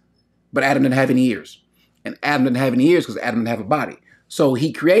this. But Adam didn't have any ears. And Adam didn't have any ears because Adam didn't have a body. So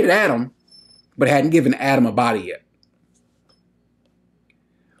he created Adam, but hadn't given Adam a body yet.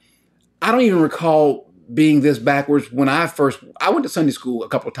 I don't even recall being this backwards when I went to Sunday school a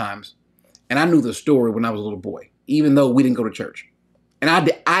couple of times, and I knew the story when I was a little boy, even though we didn't go to church. And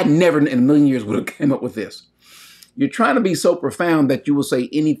I never in a million years would have came up with this. You're trying to be so profound that you will say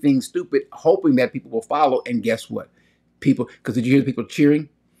anything stupid, hoping that people will follow. And guess what? Because did you hear the people cheering?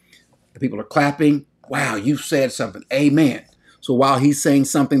 The people are clapping. Wow, you said something. Amen. So while he's saying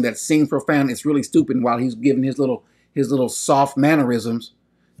something that seems profound, it's really stupid. And while he's giving his little soft mannerisms,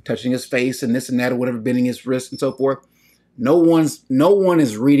 touching his face and this and that or whatever, bending his wrist and so forth, no one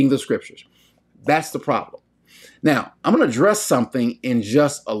is reading the scriptures. That's the problem. Now, I'm going to address something in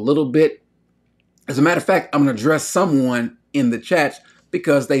just a little bit. As a matter of fact, I'm going to address someone in the chats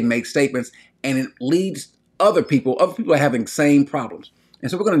because they make statements and it leads other people are having same problems. And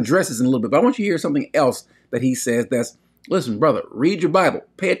so we're going to address this in a little bit. But I want you to hear something else that he says listen, brother, read your Bible.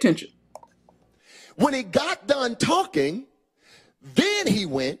 Pay attention. When he got done talking, then he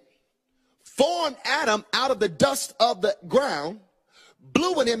went, formed Adam out of the dust of the ground,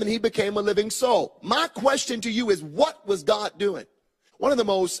 blew in him, and he became a living soul. My question to you is, what was God doing? One of the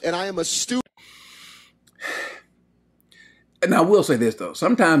most, and I am a student. And I will say this, though.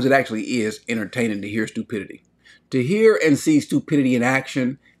 Sometimes it actually is entertaining to hear stupidity. To hear and see stupidity in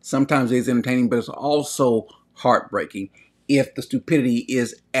action, sometimes it is entertaining, but it's also heartbreaking if the stupidity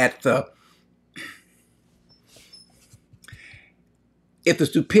is if the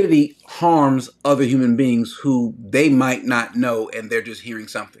stupidity harms other human beings who they might not know and they're just hearing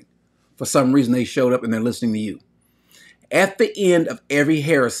something. For some reason, they showed up and they're listening to you. At the end of every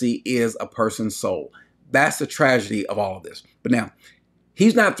heresy is a person's soul. That's the tragedy of all of this. But now,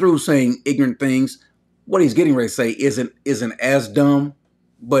 he's not through saying ignorant things. What he's getting ready to say isn't as dumb,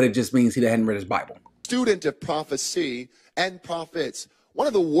 but it just means he hadn't read his Bible. Student of prophecy and prophets. One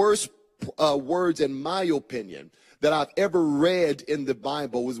of the worst words, in my opinion, that I've ever read in the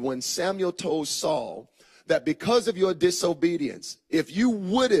Bible was when Samuel told Saul that because of your disobedience, if you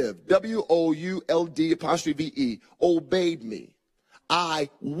would have, W-O-U-L-D', obeyed me, I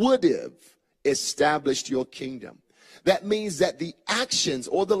would have established your kingdom. That means that the actions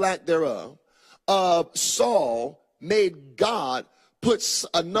or the lack thereof of Saul made God put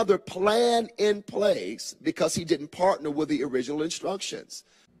another plan in place because he didn't partner with the original instructions.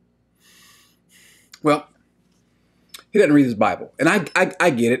 Well, he doesn't read his Bible. And I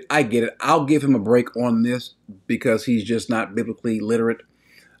get it. I get it. I'll give him a break on this because he's just not biblically literate.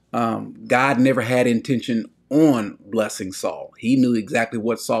 God never had intention on blessing Saul. He knew exactly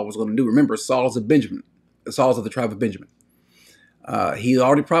what Saul was going to do. Remember, Saul's of Benjamin. Saul's of the tribe of Benjamin. He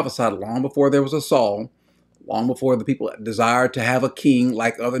already prophesied long before there was a Saul, long before the people desired to have a king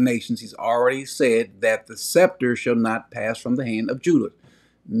like other nations. He's already said that the scepter shall not pass from the hand of Judah,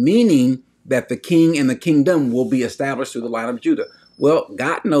 meaning that the king and the kingdom will be established through the line of Judah. Well,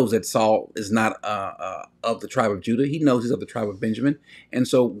 God knows that Saul is not of the tribe of Judah. He knows he's of the tribe of Benjamin. And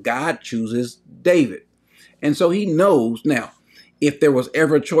so God chooses David. And so he knows now, if there was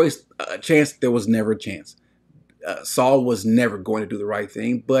ever a chance, there was never a chance. Saul was never going to do the right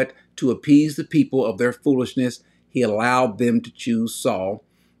thing, but to appease the people of their foolishness, he allowed them to choose Saul,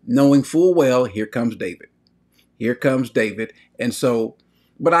 knowing full well, here comes David. Here comes David. And so,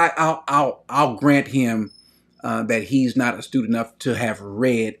 but I'll grant him that he's not astute enough to have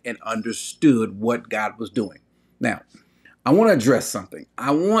read and understood what God was doing. Now, I want to address something. I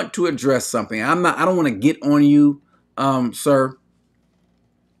don't want to get on you, sir,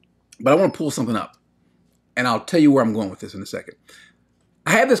 but I want to pull something up. And I'll tell you where I'm going with this in a second.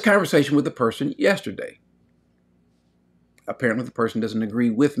 I had this conversation with a person yesterday. Apparently the person doesn't agree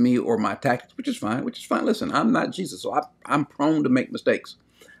with me or my tactics, which is fine. Listen, I'm not Jesus, so I'm prone to make mistakes.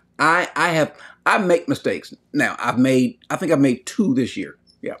 I make mistakes. Now, I think I've made 2 this year.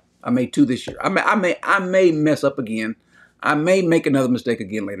 Yeah, I made 2 this year. I may mess up again. I may make another mistake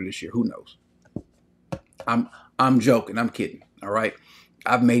again later this year. Who knows? I'm joking. I'm kidding. All right.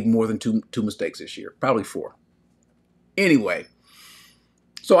 I've made more than two mistakes this year, probably 4. Anyway,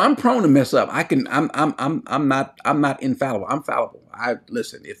 so I'm prone to mess up. I'm not infallible. I'm fallible.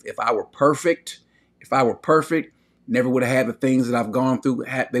 Listen. If I were perfect, never would have had the things that I've gone through.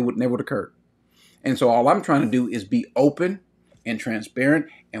 They would never have occurred. And so all I'm trying to do is be open and transparent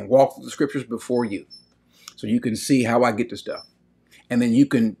and walk through the scriptures before you, so you can see how I get to stuff, and then you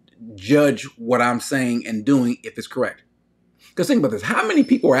can judge what I'm saying and doing if it's correct. Because think about this. How many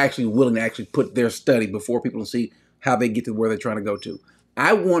people are actually willing to actually put their study before people and see how they get to where they're trying to go to?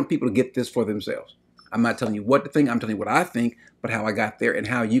 I want people to get this for themselves. I'm not telling you what to think. I'm telling you what I think, but how I got there and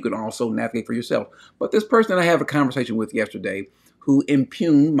how you can also navigate for yourself. But this person that I have a conversation with yesterday who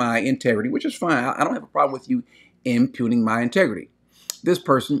impugned my integrity, which is fine. I don't have a problem with you impugning my integrity. This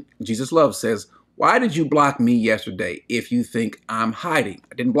person, Jesus Love, says, why did you block me yesterday if you think I'm hiding?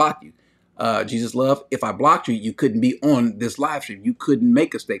 I didn't block you. Jesus Love, if I blocked you, you couldn't be on this live stream. You couldn't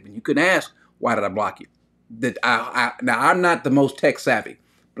make a statement. You couldn't ask, why did I block you? Now, I'm not the most tech savvy,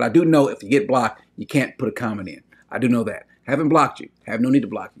 but I do know if you get blocked, you can't put a comment in. I do know that. Haven't blocked you. Have no need to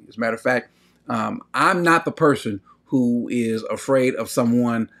block you. As a matter of fact, I'm not the person who is afraid of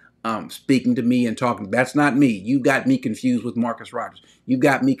someone speaking to me and talking. That's not me. You got me confused with Marcus Rogers. You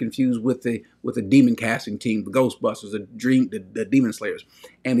got me confused with the demon casting team, the Ghostbusters, the Demon Slayers,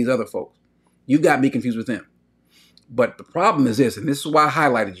 and these other folks. You got me confused with them. But the problem is this, and this is why I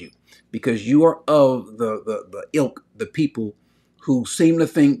highlighted you, because you are of the ilk, the people who seem to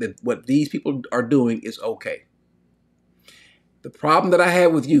think that what these people are doing is okay. The problem that I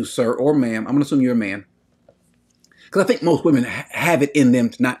have with you, sir or ma'am, I'm going to assume you're a man, because I think most women have it in them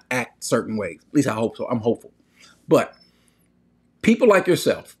to not act certain ways. At least I hope so. I'm hopeful. But people like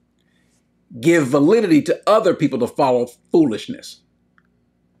yourself give validity to other people to follow foolishness.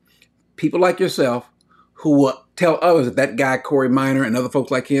 People like yourself who will tell others that that guy, Corey Minor, and other folks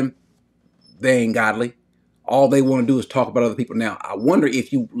like him, they ain't godly. All they want to do is talk about other people. Now, I wonder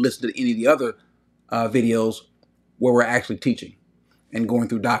if you listen to any of the other videos where we're actually teaching and going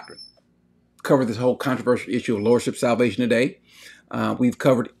through doctrine. Covered this whole controversial issue of lordship salvation today. We've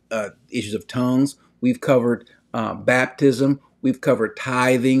covered issues of tongues. We've covered baptism. We've covered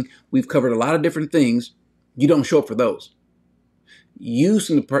tithing. We've covered a lot of different things. You don't show up for those. You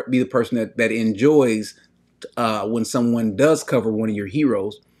seem to be the person that enjoys when someone does cover one of your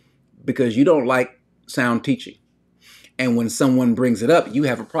heroes, because you don't like sound teaching. And when someone brings it up, you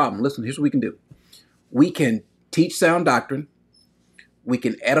have a problem. Listen, here's what we can do. We can teach sound doctrine. We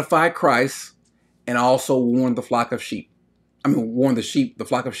can edify Christ and also warn the flock of sheep. Warn the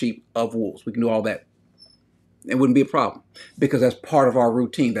flock of sheep of wolves. We can do all that. It wouldn't be a problem, because that's part of our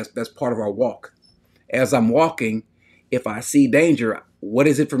routine. That's part of our walk. As I'm walking, if I see danger, what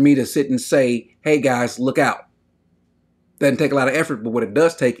is it for me to sit and say, hey guys, look out? Doesn't take a lot of effort, but what it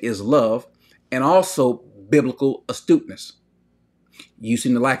does take is love and also biblical astuteness. You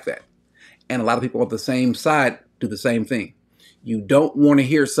seem to like that. And a lot of people on the same side do the same thing. You don't want to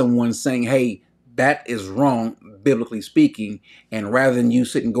hear someone saying, hey, that is wrong, biblically speaking. And rather than you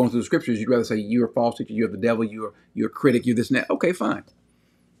sitting going through the scriptures, you'd rather say, you're a false teacher, you're the devil, you're a critic, you're this and that. Okay, fine.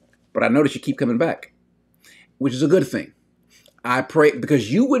 But I notice you keep coming back, which is a good thing. I pray,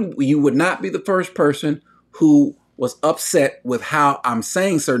 because you would not be the first person who was upset with how I'm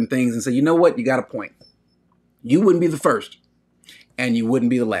saying certain things and say, you know what, you got a point. You wouldn't be the first. And you wouldn't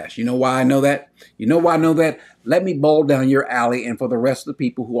be the last. You know why I know that? You know why I know that? Let me bowl down your alley, and for the rest of the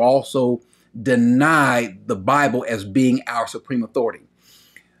people who also deny the Bible as being our supreme authority.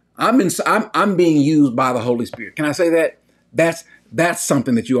 I'm being used by the Holy Spirit. Can I say that? That's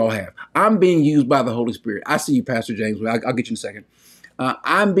something that you all have. I'm being used by the Holy Spirit. I see you, Pastor James. I'll get you in a second.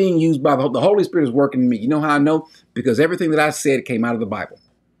 I'm being used by the Holy Spirit is working in me. You know how I know? Because everything that I said came out of the Bible,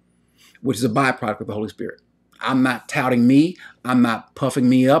 which is a byproduct of the Holy Spirit. I'm not touting me. I'm not puffing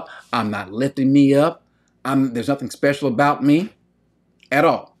me up. I'm not lifting me up. There's nothing special about me at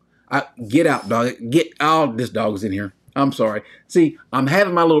all. Get out, dog. Get out. This dog's in here. I'm sorry. See, I'm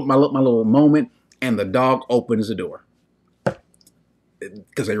having my little moment, and the dog opens the door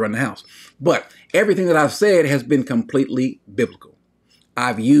because they run the house. But everything that I've said has been completely biblical.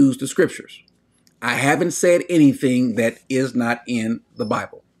 I've used the scriptures. I haven't said anything that is not in the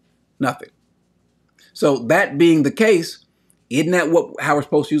Bible. Nothing. So that being the case, isn't that how we're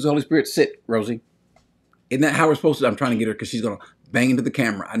supposed to use the Holy Spirit? Sit, Rosie. Isn't that how we're supposed to? I'm trying to get her because she's going to bang into the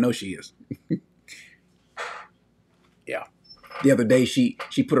camera. I know she is. Yeah. The other day, she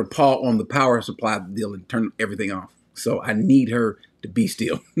put her paw on the power supply deal and turned everything off. So I need her to be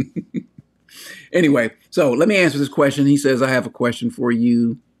still. Anyway, so let me answer this question. He says, I have a question for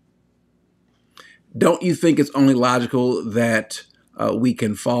you. Don't you think it's only logical that we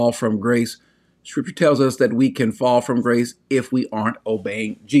can fall from grace? Scripture tells us that we can fall from grace if we aren't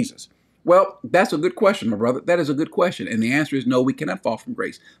obeying Jesus. Well, that's a good question, my brother. That is a good question. And the answer is no, we cannot fall from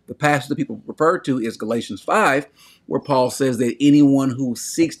grace. The passage that people refer to is Galatians 5, where Paul says that anyone who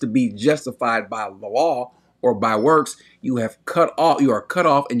seeks to be justified by the law or by works, you are cut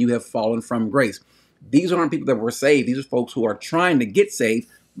off and you have fallen from grace. These aren't people that were saved. These are folks who are trying to get saved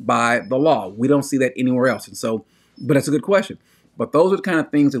by the law. We don't see that anywhere else. And so, but that's a good question. But those are the kind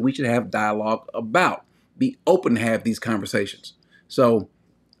of things that we should have dialogue about. Be open to have these conversations. So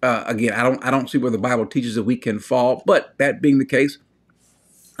again, I don't see where the Bible teaches that we can fall. But that being the case,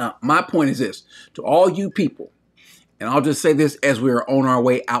 my point is this: to all you people, and I'll just say this as we are on our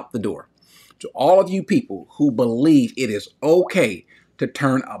way out the door, to all of you people who believe it is okay to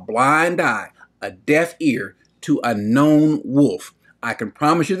turn a blind eye, a deaf ear to a known wolf, I can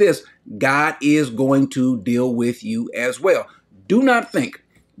promise you this: God is going to deal with you as well. Do not think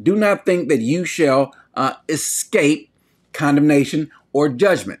that you shall escape condemnation or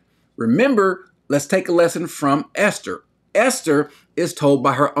judgment. Remember, let's take a lesson from Esther. Esther is told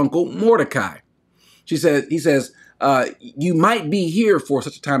by her uncle Mordecai. He says, you might be here for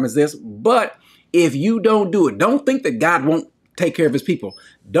such a time as this, but if you don't do it, don't think that God won't take care of his people.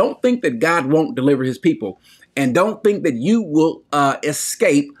 Don't think that God won't deliver his people. And don't think that you will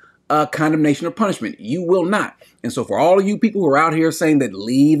escape condemnation or punishment. You will not. And so for all of you people who are out here saying that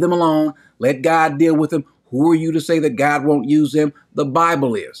leave them alone, let God deal with them, who are you to say that God won't use them? The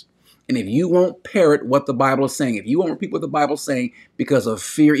Bible is. And if you won't parrot what the Bible is saying, if you won't repeat what the Bible is saying because of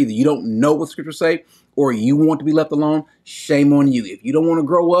fear, either you don't know what scriptures say or you want to be left alone, shame on you. If you don't want to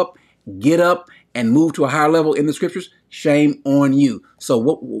grow up, get up and move to a higher level in the scriptures, shame on you. So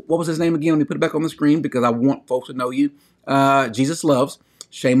what was his name again? Let me put it back on the screen because I want folks to know you. Jesus loves.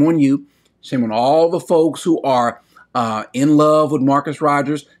 Shame on you. Shame on all the folks who are in love with Marcus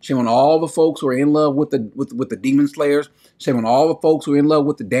Rogers. Shame on all the folks who are in love with the Demon Slayers. Shame on all the folks who are in love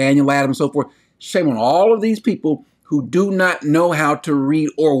with the Daniel Adams and so forth. Shame on all of these people who do not know how to read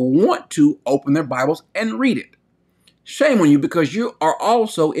or want to open their Bibles and read it. Shame on you, because you are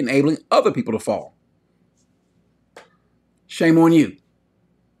also enabling other people to fall. Shame on you.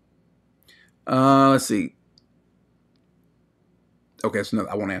 Let's see. Okay, that's another.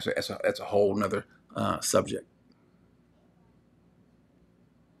 I won't answer. That's a whole nother subject.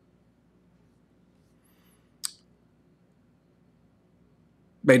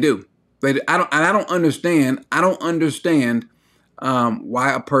 They do. I don't understand. I don't understand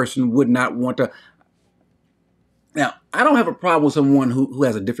why a person would not want to. Now, I don't have a problem with someone who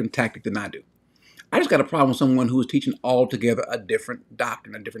has a different tactic than I do. I just got a problem with someone who is teaching altogether a different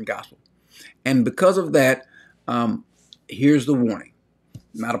doctrine, a different gospel. And because of that, here's the warning.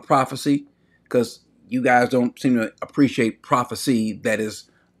 Not a prophecy, because you guys don't seem to appreciate prophecy that is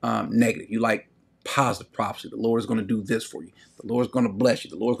negative. You like positive prophecy. The Lord is going to do this for you. The Lord is going to bless you.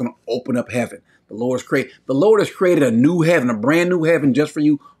 The Lord is going to open up heaven. The Lord has created a new heaven, a brand new heaven just for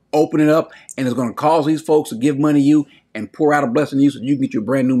you. Open it up, and it's going to cause these folks to give money to you and pour out a blessing to you so you can get your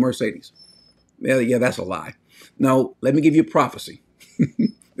brand new Mercedes. Yeah, that's a lie. No, let me give you a prophecy.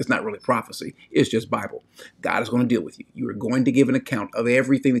 It's not really prophecy. It's just Bible. God is going to deal with you. You are going to give an account of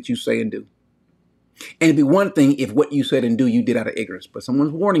everything that you say and do. And it'd be one thing if what you said and do you did out of ignorance, but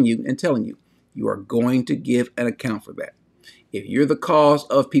someone's warning you and telling you, you are going to give an account for that. If you're the cause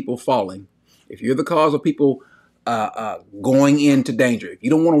of people falling, if you're the cause of people going into danger, if you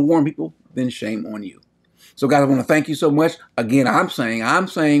don't want to warn people, then shame on you. So guys, I want to thank you so much. Again, I'm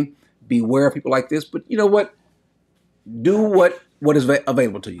saying beware of people like this, but you know what? Do what is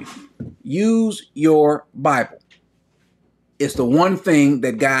available to you. Use your Bible. It's the one thing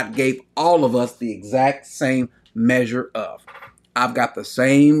that God gave all of us the exact same measure of. I've got the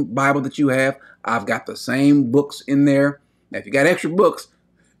same Bible that you have. I've got the same books in there. Now, if you got extra books,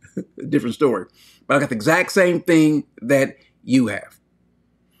 different story. But I got the exact same thing that you have.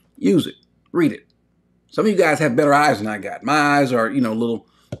 Use it. Read it. Some of you guys have better eyes than I got. My eyes are,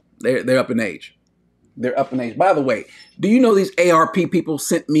 they're up in age. They're up in age. By the way, do you know these ARP people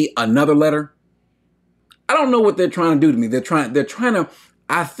sent me another letter? I don't know what they're trying to do to me.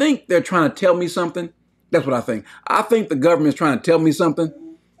 I think they're trying to tell me something. That's what I think. I think the government's trying to tell me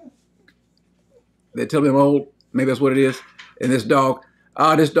something. They tell me I'm old. Maybe that's what it is. And this dog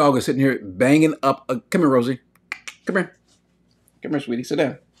is sitting here banging up. Come here, Rosie. Come here. Come here, sweetie. Sit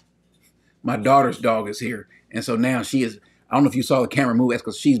down. My daughter's dog is here. And so now she is, I don't know if you saw the camera move. That's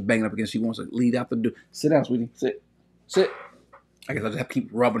because she's banging up against, she wants to lead out the door. Sit down, sweetie. Sit. Sit. I guess I'll just have to keep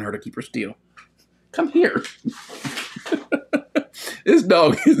rubbing her to keep her still. Come here. This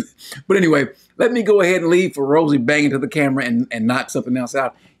dog is, but anyway, let me go ahead and leave for Rosie banging to the camera and knock something else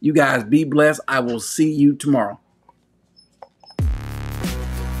out. You guys be blessed. I will see you tomorrow.